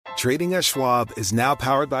Trading at Schwab is now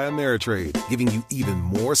powered by Ameritrade, giving you even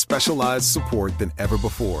more specialized support than ever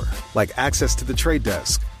before. Like access to the trade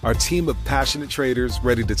desk, our team of passionate traders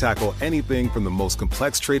ready to tackle anything from the most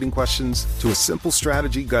complex trading questions to a simple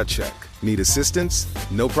strategy gut check. Need assistance?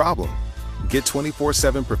 No problem. Get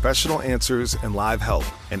 24/7 professional answers and live help,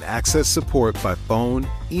 and access support by phone,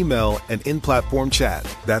 email, and in-platform chat.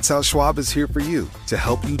 That's how Schwab is here for you, to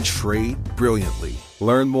help you trade brilliantly.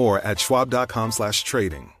 Learn more at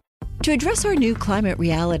schwab.com/trading. To address our new climate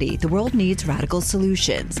reality, the world needs radical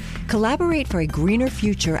solutions. Collaborate for a greener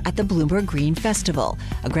future at the Bloomberg Green Festival,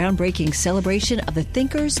 a groundbreaking celebration of the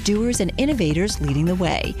thinkers, doers, and innovators leading the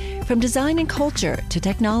way. From design and culture to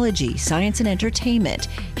technology, science, and entertainment,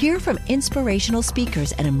 hear from inspirational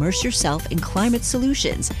speakers and immerse yourself in climate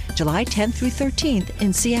solutions. July 10th through 13th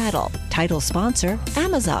in Seattle. Title sponsor,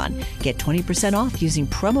 Amazon. Get 20% off using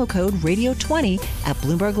promo code Radio20 at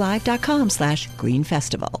BloombergLive.com/Green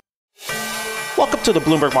Festival. Welcome to the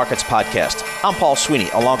Bloomberg Markets Podcast. I'm Paul Sweeney,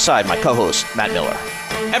 alongside my co-host, Matt Miller.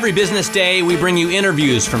 Every business day, we bring you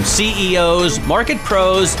interviews from CEOs, market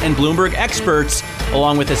pros, and Bloomberg experts,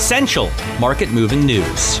 along with essential market-moving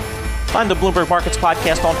news. Find the Bloomberg Markets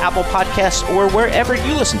Podcast on Apple Podcasts or wherever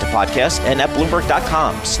you listen to podcasts, and at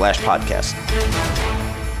Bloomberg.com/podcast.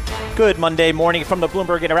 Good Monday morning from the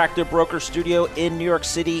Bloomberg Interactive Broker Studio in New York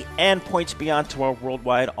City and points beyond to our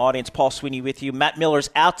worldwide audience. Paul Sweeney with you. Matt Miller's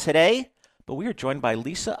out today, but we are joined by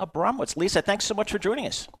Lisa Abramowitz. Lisa, thanks so much for joining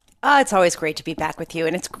us. It's always great to be back with you,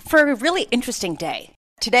 and it's for a really interesting day.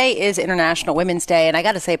 Today is International Women's Day, and I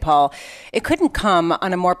got to say, Paul, it couldn't come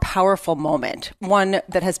on a more powerful moment, one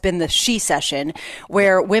that has been the She Session,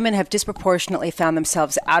 where women have disproportionately found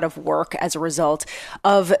themselves out of work as a result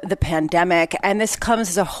of the pandemic, and this comes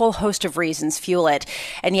as a whole host of reasons fuel it,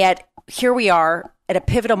 and yet here we are at a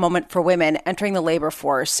pivotal moment for women entering the labor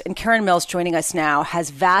force. And Karen Mills, joining us now, has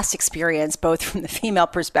vast experience, both from the female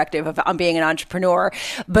perspective of being an entrepreneur,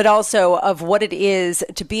 but also of what it is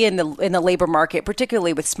to be in the labor market,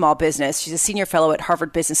 particularly with small business. She's a senior fellow at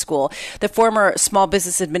Harvard Business School, the former small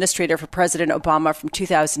business administrator for President Obama from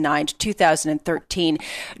 2009 to 2013.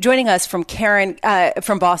 Joining us from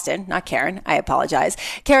Boston, not Karen, I apologize.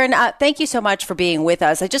 Karen, thank you so much for being with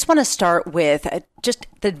us. I just want to start with just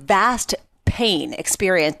the vast pain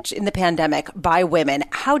experienced in the pandemic by women.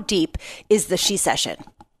 How deep is the She Session?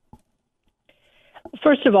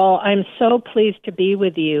 First of all, I'm so pleased to be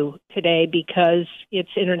with you today because it's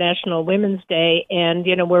International Women's Day, and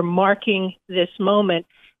we're marking this moment.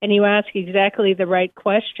 And you ask exactly the right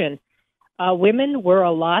question. Women were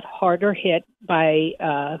a lot harder hit by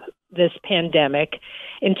this pandemic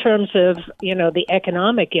in terms of the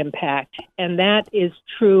economic impact, and that is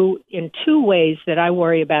true in two ways that I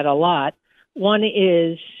worry about a lot. One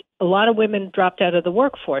is a lot of women dropped out of the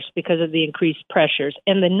workforce because of the increased pressures,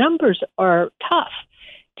 and the numbers are tough.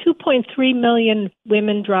 2.3 million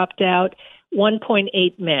women dropped out,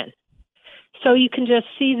 1.8 men. So you can just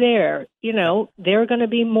see there, they're going to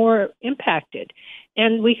be more impacted.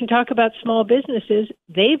 And we can talk about small businesses.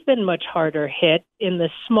 They've been much harder hit in the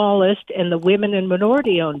smallest and the women and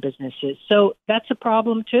minority-owned businesses. So that's a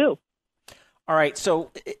problem, too. All right.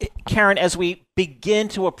 So, Karen, as we begin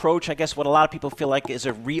to approach, I guess, what a lot of people feel like is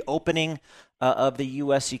a reopening of the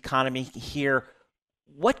U.S. economy here,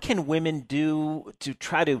 what can women do to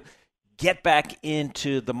try to get back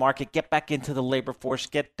into the market, get back into the labor force,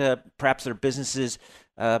 get perhaps their businesses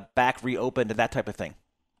back reopened and that type of thing?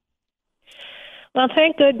 Well,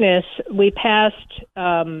 thank goodness we passed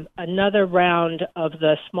another round of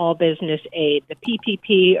the small business aid, the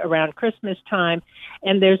PPP, around Christmas time,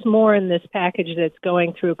 and there's more in this package that's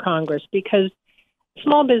going through Congress because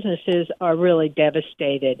small businesses are really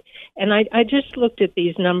devastated. And I just looked at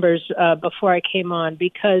these numbers before I came on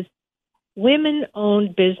because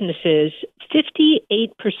women-owned businesses,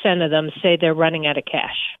 58% of them say they're running out of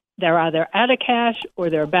cash. They're either out of cash or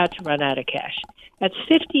they're about to run out of cash. That's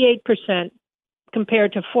 58%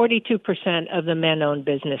 compared to 42% of the men-owned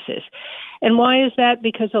businesses. And why is that?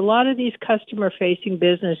 Because a lot of these customer-facing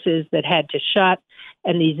businesses that had to shut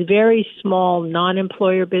and these very small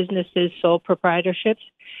non-employer businesses, sole proprietorships,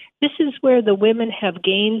 this is where the women have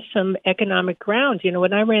gained some economic ground.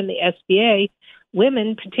 When I ran the SBA,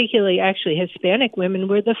 women, particularly actually Hispanic women,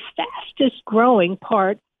 were the fastest growing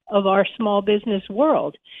part of our small business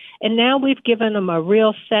world. And now we've given them a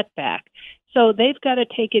real setback. So they've got to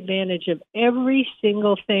take advantage of every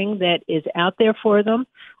single thing that is out there for them,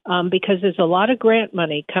 because there's a lot of grant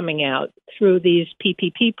money coming out through these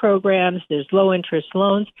PPP programs. There's low interest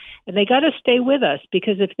loans, and they got to stay with us,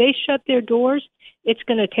 because if they shut their doors, it's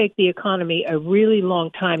going to take the economy a really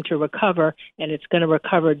long time to recover, and it's going to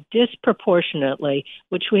recover disproportionately,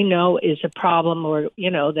 which we know is a problem, or,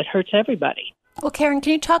 that hurts everybody. Well, Karen,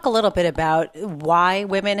 can you talk a little bit about why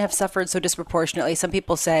women have suffered so disproportionately? Some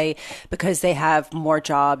people say because they have more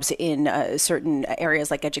jobs in certain areas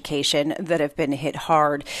like education that have been hit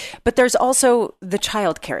hard. But there's also the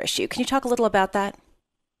child care issue. Can you talk a little about that?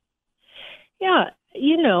 Yeah,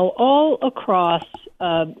 all across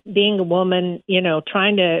being a woman,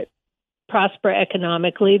 trying to prosper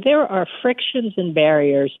economically, there are frictions and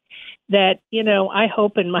barriers that, I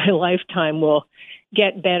hope in my lifetime will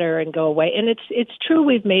get better and go away. And it's true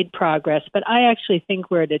we've made progress, but I actually think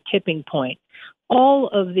we're at a tipping point. All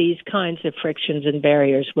of these kinds of frictions and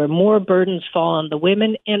barriers where more burdens fall on the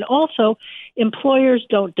women, and also employers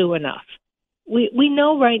don't do enough. We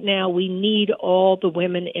know right now we need all the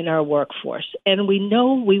women in our workforce, and we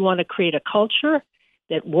know we want to create a culture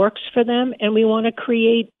that works for them, and we want to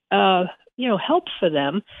create help for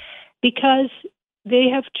them, because they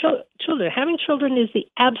have children. Having children is the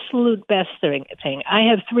absolute best thing. I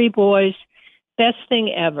have 3 boys, best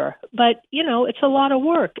thing ever. But, it's a lot of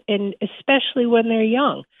work, and especially when they're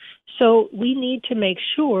young. So we need to make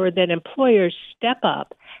sure that employers step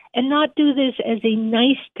up and not do this as a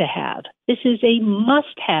nice to have. This is a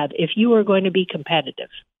must have if you are going to be competitive.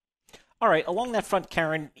 All right. Along that front,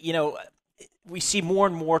 Karen, we see more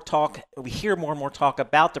and more talk, we hear more and more talk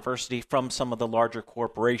about diversity from some of the larger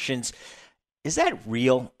corporations. Is that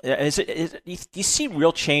real? Do you see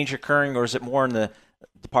real change occurring, or is it more in the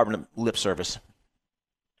Department of Lip Service?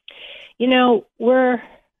 We're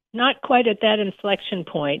not quite at that inflection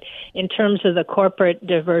point in terms of the corporate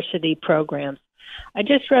diversity programs. I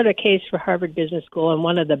just wrote a case for Harvard Business School and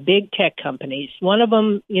one of the big tech companies, one of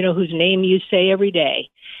them, whose name you say every day.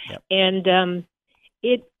 Yep. And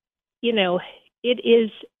it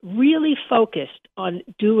is really focused on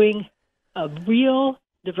doing a real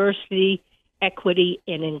diversity, equity,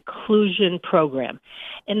 and inclusion program.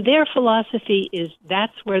 And their philosophy is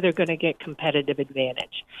that's where they're going to get competitive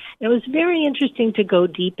advantage. And it was very interesting to go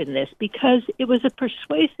deep in this, because it was a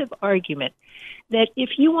persuasive argument that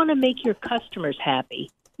if you want to make your customers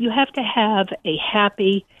happy, you have to have a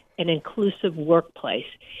happy and inclusive workplace.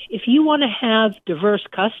 If you want to have diverse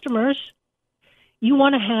customers, you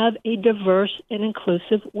want to have a diverse and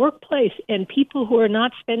inclusive workplace, and people who are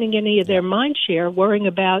not spending any of their mind share worrying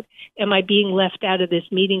about, am I being left out of this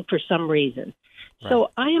meeting for some reason? Right.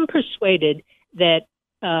 So I am persuaded that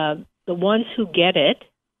the ones who get it,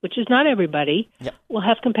 which is not everybody, will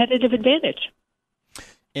have competitive advantage.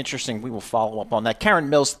 Interesting. We will follow up on that. Karen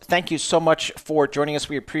Mills, thank you so much for joining us.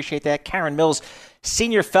 We appreciate that. Karen Mills,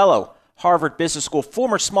 Senior Fellow, Harvard Business School,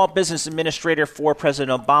 former small business administrator for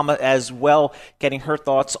President Obama as well, getting her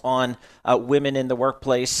thoughts on women in the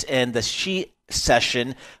workplace and the She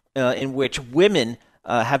session in which women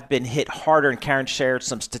have been hit harder. And Karen shared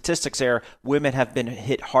some statistics there. Women have been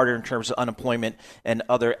hit harder in terms of unemployment and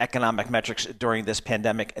other economic metrics during this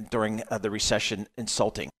pandemic and during the recession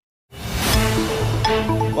insulting.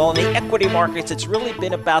 Well, in the equity markets, it's really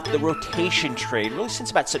been about the rotation trade. Really, since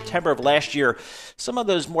about September of last year, some of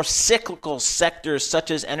those more cyclical sectors, such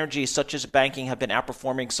as energy, such as banking, have been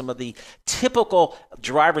outperforming some of the typical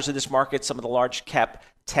drivers of this market, some of the large cap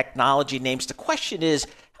technology names. The question is,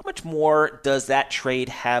 how much more does that trade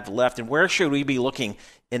have left, and where should we be looking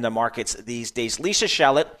in the markets these days? Lisa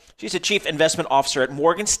Shallett, she's the Chief Investment Officer at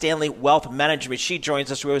Morgan Stanley Wealth Management. She joins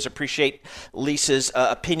us. We always appreciate Lisa's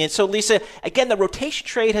opinion. So, Lisa, again, the rotation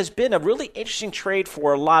trade has been a really interesting trade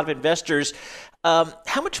for a lot of investors.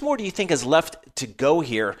 How much more do you think is left to go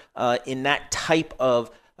here in that type of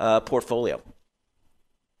portfolio?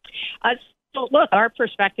 So, look, our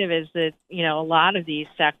perspective is that, a lot of these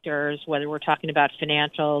sectors, whether we're talking about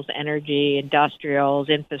financials, energy, industrials,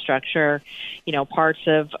 infrastructure, parts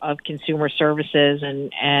of consumer services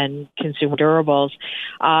and consumer durables,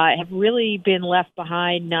 have really been left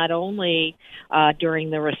behind not only during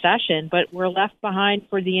the recession, but were left behind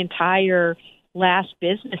for the entire last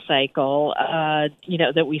business cycle,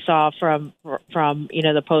 that we saw from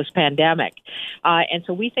the post-pandemic. And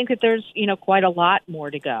so we think that there's, quite a lot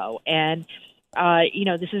more to go. And,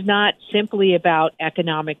 this is not simply about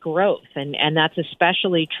economic growth. And that's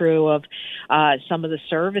especially true of some of the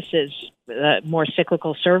services, more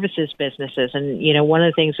cyclical services businesses. And, one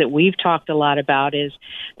of the things that we've talked a lot about is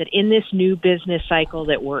that in this new business cycle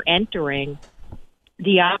that we're entering,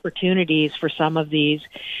 the opportunities for some of these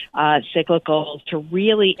cyclicals to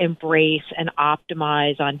really embrace and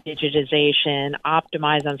optimize on digitization,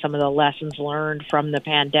 optimize on some of the lessons learned from the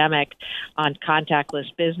pandemic on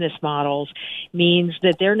contactless business models means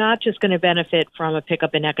that they're not just going to benefit from a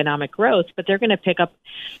pickup in economic growth, but they're going to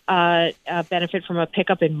benefit from a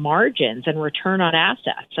pickup in margins and return on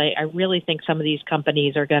assets. I really think some of these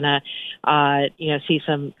companies are going to see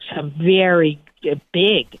some very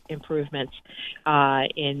big improvements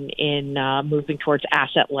in moving towards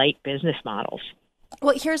asset-light business models.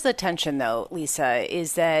 Well, here's the tension, though, Lisa,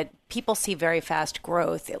 is that people see very fast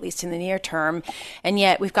growth, at least in the near term, and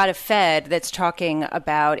yet we've got a Fed that's talking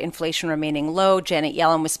about inflation remaining low. Janet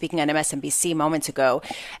Yellen was speaking on MSNBC moments ago,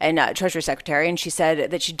 and Treasury Secretary, and she said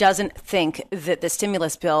that she doesn't think that the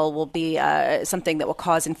stimulus bill will be something that will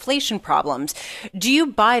cause inflation problems. Do you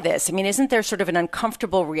buy this? I mean, isn't there sort of an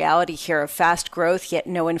uncomfortable reality here of fast growth yet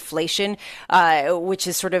no inflation, which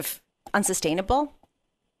is sort of unsustainable?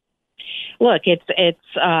 Look,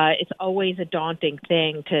 it's always a daunting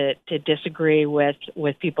thing to disagree with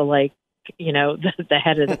people like, the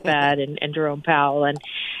head of the Fed and Jerome Powell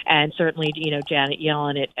and certainly, Janet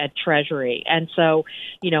Yellen at Treasury. And so,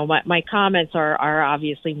 my comments are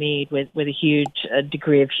obviously made with a huge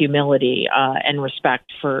degree of humility and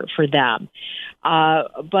respect for them.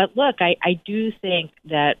 But look, I do think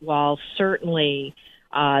that while certainly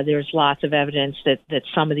there's lots of evidence that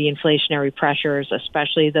some of the inflationary pressures,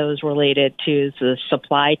 especially those related to the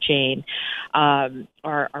supply chain,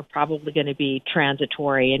 are probably going to be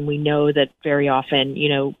transitory. And we know that very often,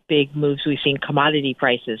 big moves we've seen commodity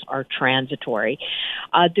prices are transitory.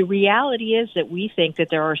 The reality is that we think that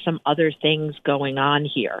there are some other things going on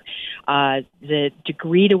here. The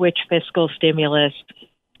degree to which fiscal stimulus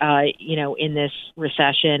in this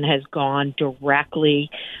recession has gone directly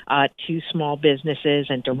to small businesses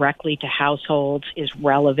and directly to households is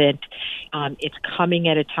relevant. It's coming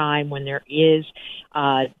at a time when there is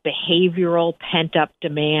behavioral pent-up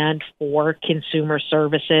demand for consumer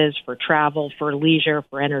services, for travel, for leisure,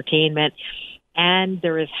 for entertainment. And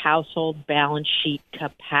there is household balance sheet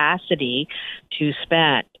capacity to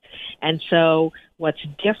spend. And so what's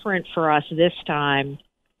different for us this time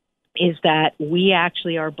is that we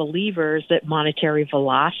actually are believers that monetary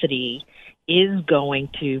velocity is going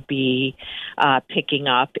to be picking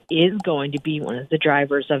up, is going to be one of the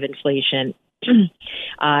drivers of inflation.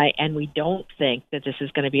 And we don't think that this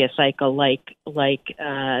is going to be a cycle like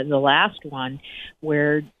the last one,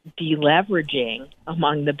 where deleveraging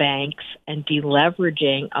among the banks and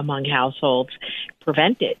deleveraging among households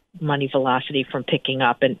prevented money velocity from picking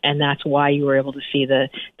up. And that's why you were able to see the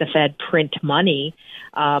Fed print money,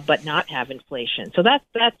 but not have inflation. So that's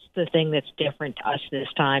the thing that's different to us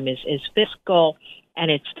this time is fiscal,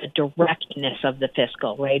 and it's the directness of the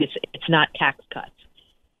fiscal, right? It's not tax cuts.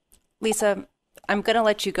 Lisa, I'm going to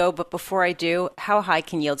let you go, but before I do, how high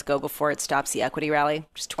can yields go before it stops the equity rally?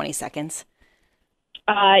 Just 20 seconds.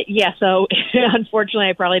 So unfortunately,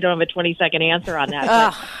 I probably don't have a 20-second answer on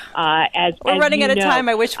that. But, we're running out of time.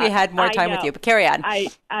 I wish we had more time with you, but carry on.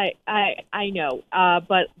 I know.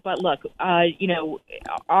 But look,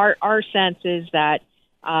 our sense is that,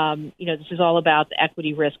 this is all about the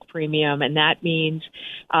equity risk premium, and that means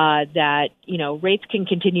that, rates can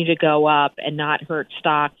continue to go up and not hurt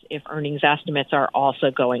stocks if earnings estimates are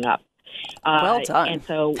also going up. Well done. And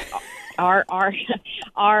so our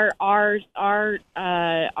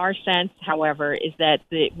sense, however, is that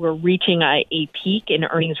we're reaching a peak in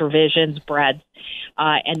earnings revisions breadth,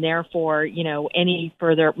 and therefore, any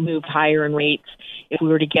further move higher in rates, if we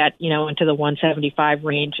were to get, into the 175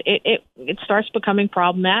 range, it starts becoming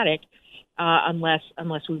problematic unless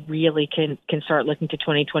we really can start looking to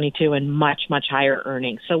 2022 and much higher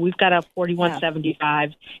earnings. So we've got a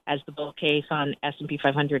 4175 as the bull case on S&P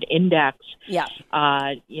 500 index. Yeah.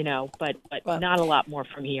 But not a lot more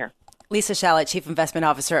from here. Lisa Shallett, Chief Investment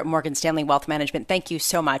Officer at Morgan Stanley Wealth Management. Thank you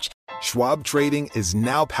so much. Schwab Trading is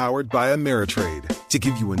now powered by Ameritrade to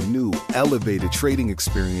give you a new, elevated trading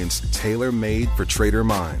experience tailor-made for trader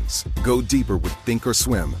minds. Go deeper with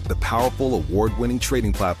Thinkorswim, the powerful award-winning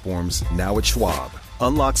trading platforms now at Schwab.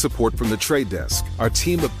 Unlock support from the trade desk, our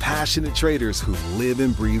team of passionate traders who live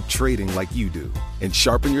and breathe trading like you do. And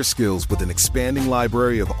sharpen your skills with an expanding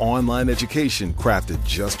library of online education crafted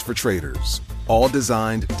just for traders. All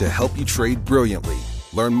designed to help you trade brilliantly.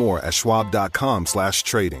 Learn more at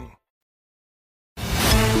schwab.com/trading.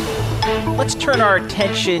 Let's turn our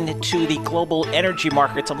attention to the global energy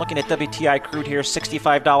markets. I'm looking at WTI crude here,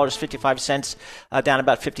 $65.55, down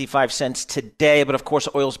about 55 cents today. But of course,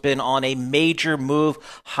 oil's been on a major move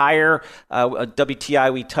higher.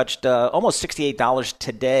 WTI, we touched almost $68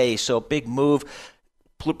 today, so a big move.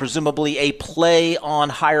 presumably a play on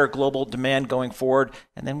higher global demand going forward.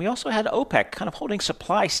 And then we also had OPEC kind of holding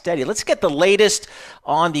supply steady. Let's get the latest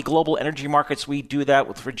on the global energy markets. We do that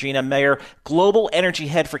with Regina Mayer, global energy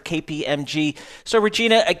head for KPMG. So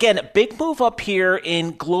Regina, again, a big move up here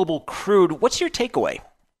in global crude. What's your takeaway?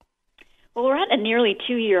 Well, we're at a nearly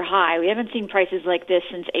 2-year high. We haven't seen prices like this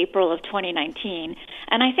since April of 2019.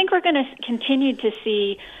 And I think we're going to continue to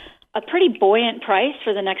see a pretty buoyant price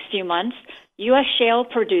for the next few months. U.S. shale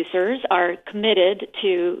producers are committed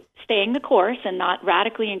to staying the course and not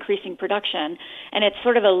radically increasing production. And it's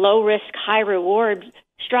sort of a low-risk, high-reward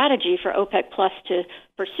strategy for OPEC Plus to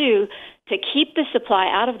pursue to keep the supply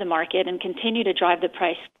out of the market and continue to drive the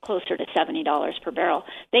price closer to $70 per barrel.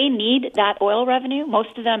 They need that oil revenue.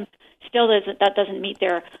 Most of them still doesn't meet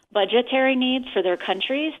their budgetary needs for their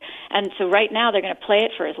countries. And so right now they're going to play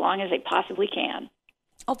it for as long as they possibly can.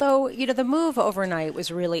 Although, the move overnight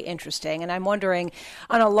was really interesting. And I'm wondering,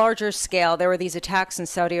 on a larger scale, there were these attacks in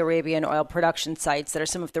Saudi Arabian oil production sites that are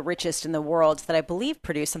some of the richest in the world that I believe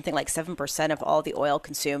produce something like 7% of all the oil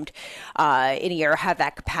consumed in a year, have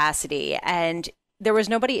that capacity. And there was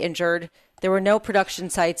nobody injured. There were no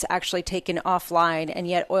production sites actually taken offline, and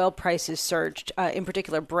yet oil prices surged, in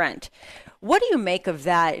particular Brent. What do you make of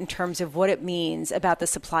that in terms of what it means about the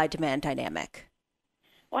supply-demand dynamic?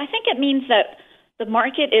 Well, I think it means that the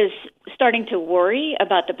market is starting to worry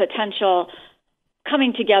about the potential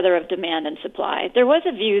coming together of demand and supply. There was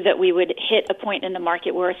a view that we would hit a point in the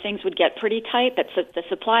market where things would get pretty tight, that the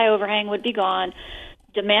supply overhang would be gone,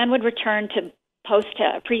 demand would return to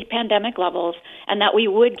pre-pandemic levels, and that we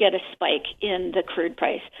would get a spike in the crude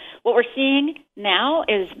price. What we're seeing now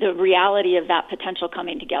is the reality of that potential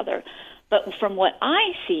coming together. But from what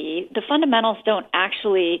I see, the fundamentals don't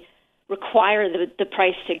actually require the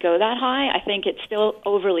price to go that high. I think it's still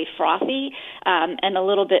overly frothy and a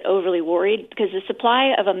little bit overly worried because the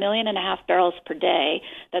supply of 1.5 million barrels per day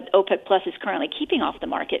that OPEC Plus is currently keeping off the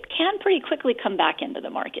market can pretty quickly come back into the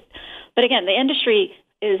market. But again, the industry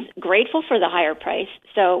is grateful for the higher price,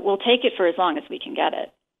 so we'll take it for as long as we can get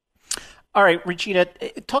it. All right, Regina,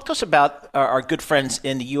 talk to us about our good friends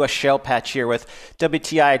in the U.S. shale patch here with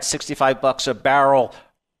WTI at $65 a barrel.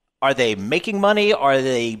 Are they making money? Are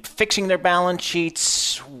they fixing their balance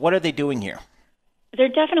sheets? What are they doing here? They're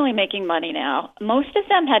definitely making money now. Most of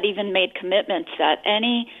them had even made commitments that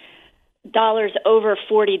any dollars over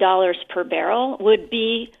 $40 per barrel would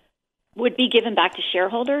be given back to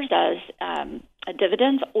shareholders as a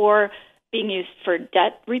dividend, or being used for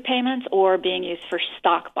debt repayments, or being used for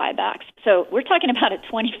stock buybacks. So we're talking about a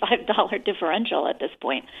 $25 differential at this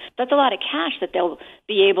point. That's a lot of cash that they'll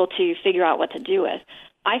be able to figure out what to do with.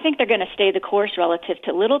 I think they're going to stay the course relative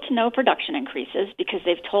to little to no production increases because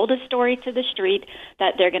they've told a story to the street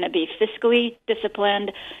that they're going to be fiscally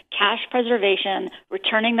disciplined, cash preservation,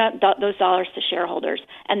 returning those dollars to shareholders,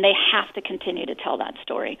 and they have to continue to tell that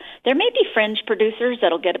story. There may be fringe producers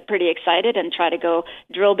that'll get pretty excited and try to go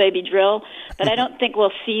drill, baby, drill, but I don't think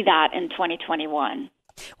we'll see that in 2021.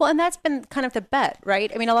 Well, and that's been kind of the bet,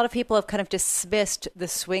 right? I mean, a lot of people have kind of dismissed the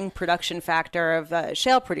swing production factor of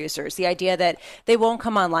shale producers, the idea that they won't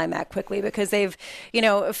come online that quickly because they've,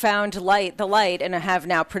 found the light and have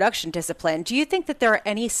now production discipline. Do you think that there are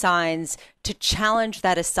any signs to challenge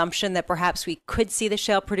that assumption that perhaps we could see the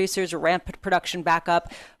shale producers ramp production back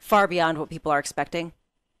up far beyond what people are expecting?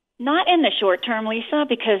 Not in the short term, Lisa,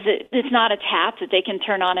 because it's not a tap that they can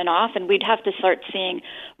turn on and off, and we'd have to start seeing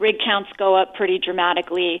rig counts go up pretty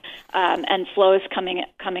dramatically and flows coming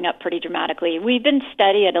up pretty dramatically. We've been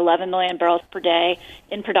steady at 11 million barrels per day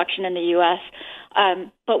in production in the U.S.,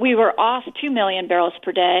 but we were off 2 million barrels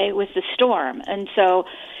per day with the storm, and so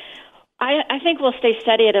I think we'll stay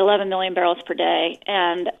steady at 11 million barrels per day,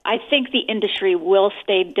 and I think the industry will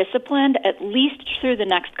stay disciplined at least through the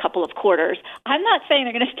next couple of quarters. I'm not saying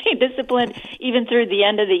they're going to stay disciplined even through the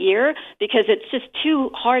end of the year because it's just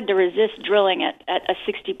too hard to resist drilling at a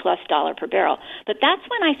 $60+ per barrel. But that's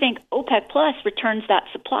when I think OPEC Plus returns that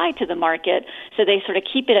supply to the market, so they sort of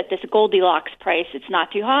keep it at this Goldilocks price. It's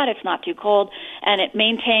not too hot, it's not too cold, and it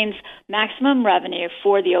maintains maximum revenue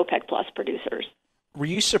for the OPEC Plus producers. Were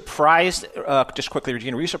you surprised, just quickly,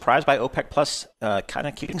 Regina, were you surprised by OPEC Plus kind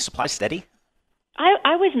of keeping supply steady?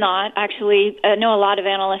 I was not, actually. I know a lot of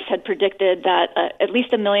analysts had predicted that at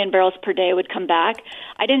least 1 million barrels per day would come back.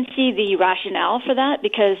 I didn't see the rationale for that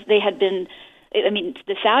because they had been,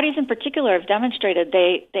 the Saudis in particular have demonstrated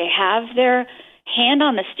they have their hand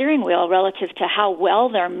on the steering wheel relative to how well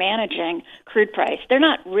they're managing crude price. They're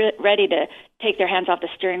not ready to take their hands off the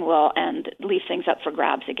steering wheel and leave things up for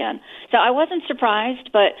grabs again. So I wasn't surprised,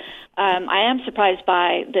 but I am surprised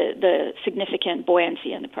by the significant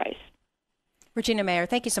buoyancy in the price. Regina Mayer,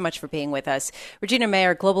 thank you so much for being with us. Regina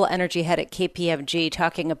Mayer, Global Energy Head at KPMG,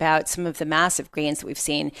 talking about some of the massive gains that we've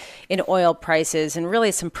seen in oil prices and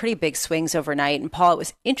really some pretty big swings overnight. And Paul, it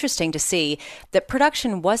was interesting to see that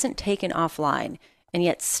production wasn't taken offline, and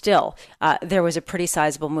yet still there was a pretty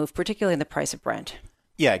sizable move, particularly in the price of Brent.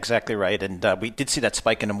 Yeah, exactly right. And we did see that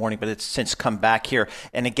spike in the morning, but it's since come back here.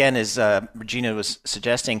 And again, as Regina was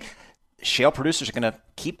suggesting, shale producers are going to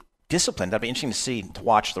keep disciplined. That'll be interesting to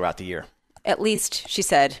watch throughout the year. At least, she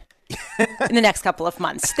said, in the next couple of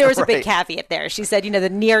months. There was a big caveat there. She said, the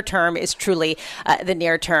near term is truly the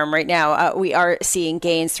near term. Right now, we are seeing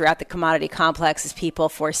gains throughout the commodity complex as people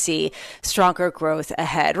foresee stronger growth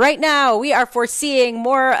ahead. Right now, we are foreseeing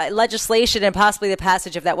more legislation and possibly the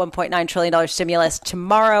passage of that $1.9 trillion stimulus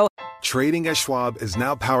tomorrow. Trading at Schwab is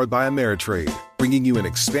now powered by Ameritrade, bringing you an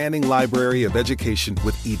expanding library of education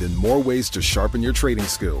with even more ways to sharpen your trading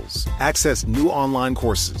skills. Access new online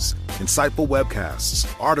courses, insightful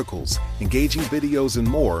webcasts, articles, engaging videos, and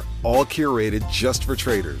more, all curated just for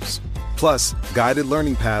traders. Plus, guided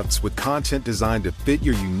learning paths with content designed to fit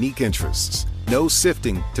your unique interests. No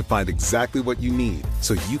sifting to find exactly what you need,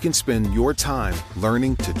 so you can spend your time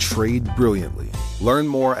learning to trade brilliantly. Learn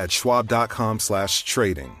more at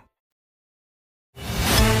schwab.com/trading.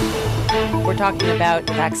 We're talking about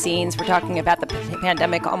vaccines. We're talking about the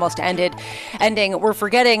pandemic almost ending. We're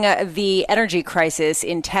forgetting the energy crisis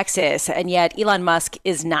in Texas, and yet Elon Musk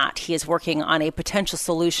is not. He is working on a potential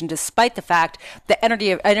solution, despite the fact that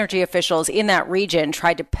energy officials in that region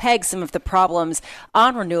tried to peg some of the problems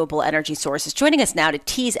on renewable energy sources. Joining us now to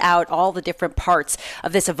tease out all the different parts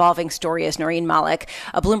of this evolving story is Noreen Malik,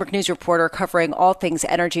 a Bloomberg News reporter covering all things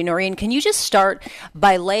energy. Noreen, can you just start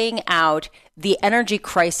by laying out the energy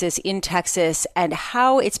crisis in Texas and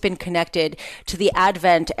how it's been connected to the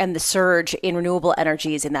advent and the surge in renewable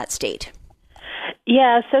energies in that state?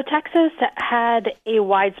 Yeah, so Texas had a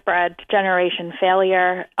widespread generation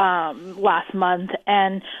failure last month,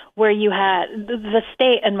 and where you had the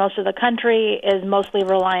state and most of the country is mostly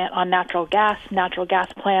reliant on natural gas. Natural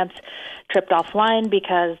gas plants tripped offline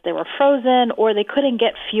because they were frozen or they couldn't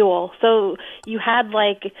get fuel. So you had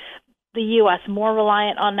the U.S. more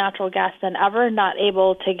reliant on natural gas than ever, not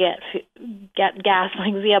able to get gas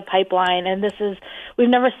via pipeline. And we've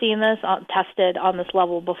never seen this tested on this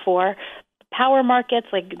level before. Power markets,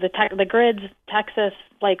 the grids, Texas,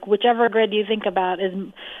 whichever grid you think about, is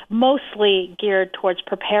mostly geared towards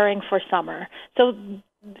preparing for summer. So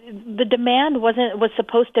the demand was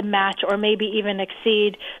supposed to match or maybe even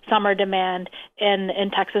exceed summer demand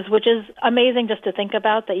in Texas, which is amazing just to think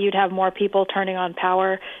about, that you'd have more people turning on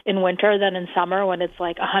power in winter than in summer when it's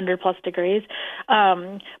 100 plus degrees.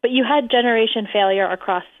 But you had generation failure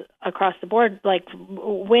across the board,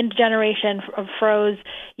 wind generation froze.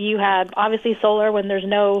 You had obviously solar when there's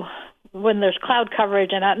cloud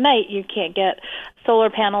coverage, and at night you can't get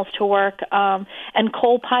solar panels to work, and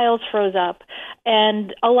coal piles froze up.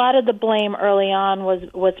 And a lot of the blame early on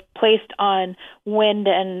was placed on wind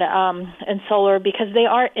and solar because they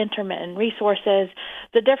are intermittent resources.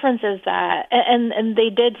 The difference is that, and they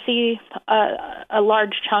did see a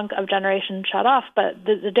large chunk of generation shut off, but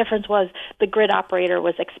the difference was the grid operator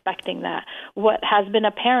was expecting that. What has been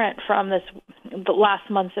apparent from the last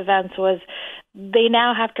month's events was they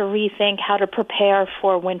now have to rethink how to prepare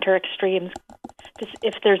for winter extremes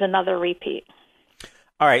if there's another repeat.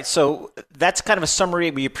 All right, so that's kind of a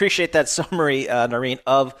summary. We appreciate that summary, Noreen,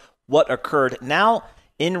 of what occurred. Now,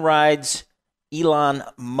 in rides Elon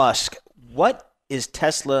Musk. What is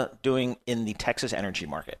Tesla doing in the Texas energy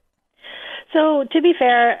market? So to be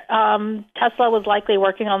fair, Tesla was likely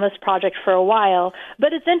working on this project for a while,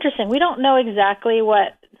 but it's interesting. We don't know exactly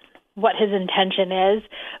what his intention is,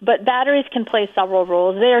 but batteries can play several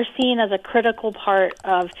roles. They are seen as a critical part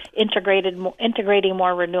of integrating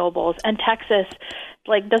more renewables. And Texas,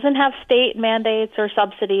 doesn't have state mandates or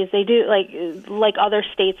subsidies. They do like other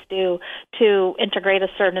states do to integrate a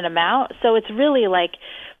certain amount. So it's really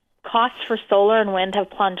costs for solar and wind have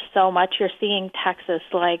plunged so much. You're seeing Texas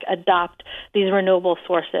adopt these renewable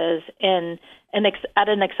sources at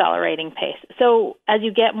an accelerating pace. So as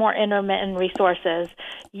you get more intermittent resources,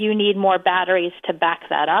 you need more batteries to back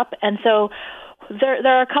that up. And so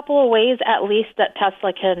there are a couple of ways, at least, that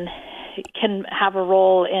Tesla can have a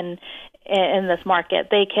role in this market.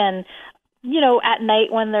 They can, at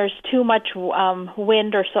night when there's too much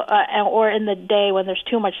wind or in the day when there's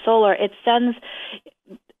too much solar, it sends.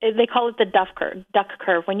 They call it the duck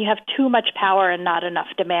curve, when you have too much power and not enough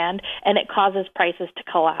demand, and it causes prices to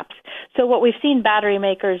collapse. So what we've seen battery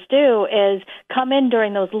makers do is come in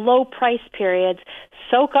during those low price periods,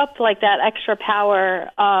 soak up like that extra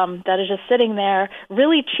power that is just sitting there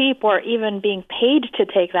really cheap, or even being paid to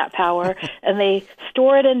take that power, and they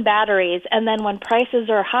store it in batteries. And then when prices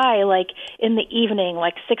are high, like in the evening,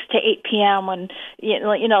 like 6 to 8 p.m., when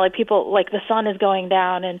like people, like the sun is going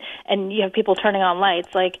down and you have people turning on lights,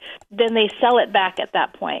 like then they sell it back at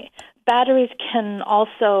that point. Batteries can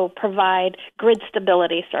also provide grid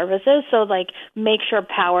stability services, so like make sure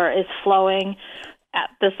power is flowing at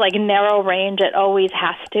this like narrow range it always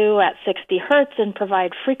has to at 60 hertz, and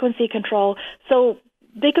provide frequency control. So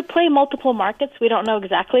they could play multiple markets. We don't know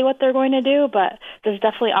exactly what they're going to do, but there's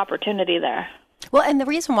definitely opportunity there. Well, and the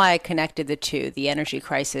reason why I connected the two, the energy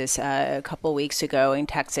crisis a couple weeks ago in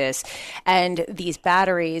Texas and these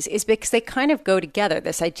batteries, is because they kind of go together.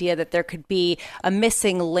 This idea that there could be a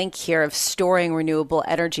missing link here of storing renewable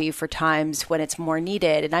energy for times when it's more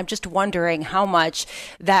needed. And I'm just wondering how much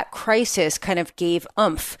that crisis kind of gave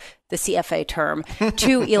oomph, the CFA term,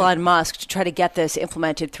 to Elon Musk to try to get this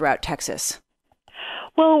implemented throughout Texas.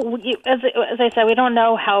 Well, as I said, we don't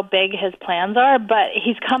know how big his plans are, but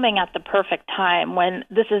he's coming at the perfect time when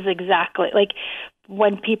this is exactly like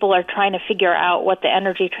when people are trying to figure out what the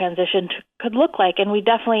energy transition could look like. And we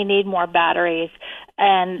definitely need more batteries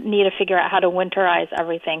and need to figure out how to winterize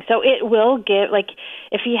everything. So it will give, like,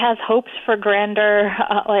 if he has hopes for grander,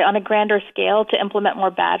 like on a grander scale to implement more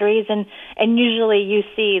batteries, and usually you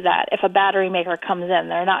see that if a battery maker comes in,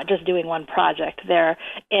 they're not just doing one project, they're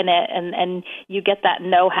in it, and you get that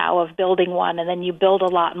know-how of building one, and then you build a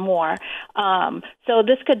lot more. So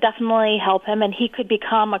this could definitely help him, and he could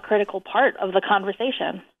become a critical part of the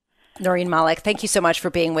conversation. Noreen Malik, thank you so much for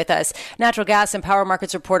being with us. Natural gas and power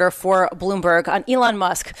markets reporter for Bloomberg on Elon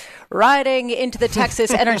Musk riding into the Texas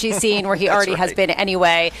energy scene where he already has been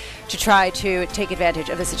anyway to try to take advantage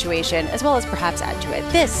of the situation as well as perhaps add to it.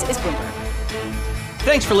 This is Bloomberg.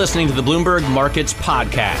 Thanks for listening to the Bloomberg Markets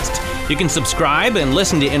Podcast. You can subscribe and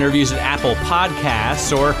listen to interviews at Apple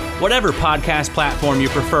Podcasts or whatever podcast platform you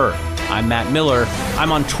prefer. I'm Matt Miller.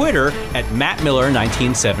 I'm on Twitter at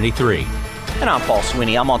MattMiller1973. And I'm Paul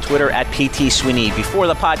Sweeney. I'm on Twitter at PT Sweeney. Before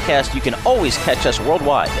the podcast, you can always catch us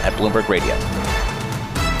worldwide at Bloomberg Radio.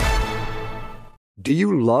 Do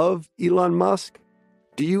you love Elon Musk?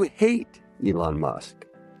 Do you hate Elon Musk?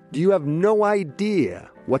 Do you have no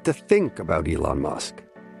idea what to think about Elon Musk?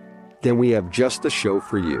 Then we have just the show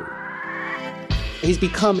for you. He's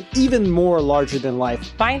become even more larger than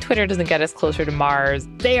life. Buying Twitter doesn't get us closer to Mars.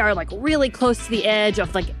 They are like really close to the edge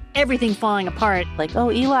of like everything falling apart. Like, oh,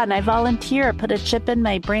 Elon, I volunteer. Put a chip in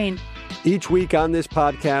my brain. Each week on this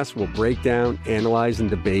podcast, we'll break down, analyze, and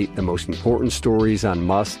debate the most important stories on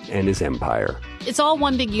Musk and his empire. It's all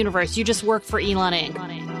one big universe. You just work for Elon Inc.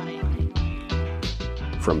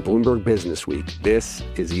 From Bloomberg Business Week, this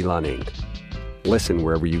is Elon Inc. Listen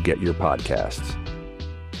wherever you get your podcasts.